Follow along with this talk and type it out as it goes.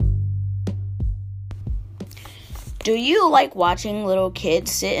Do you like watching little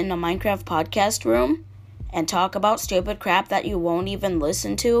kids sit in a Minecraft podcast room and talk about stupid crap that you won't even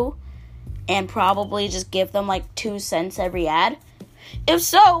listen to and probably just give them like 2 cents every ad? If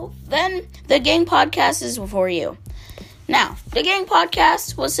so, then the Gang Podcast is for you. Now, the Gang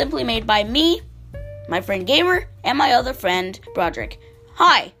Podcast was simply made by me, my friend Gamer, and my other friend Broderick.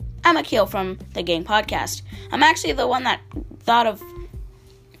 Hi, I'm Akil from the Gang Podcast. I'm actually the one that thought of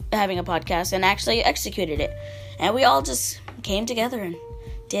having a podcast and actually executed it. And we all just came together and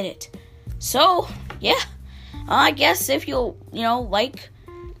did it. So, yeah. I guess if you'll, like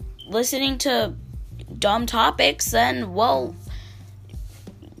listening to dumb topics, then, well,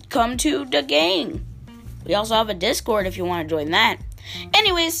 come to the gang. We also have a Discord if you want to join that.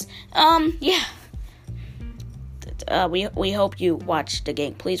 Anyways, yeah. We hope you watch the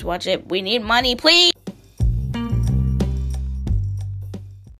gang. Please watch it. We need money, please.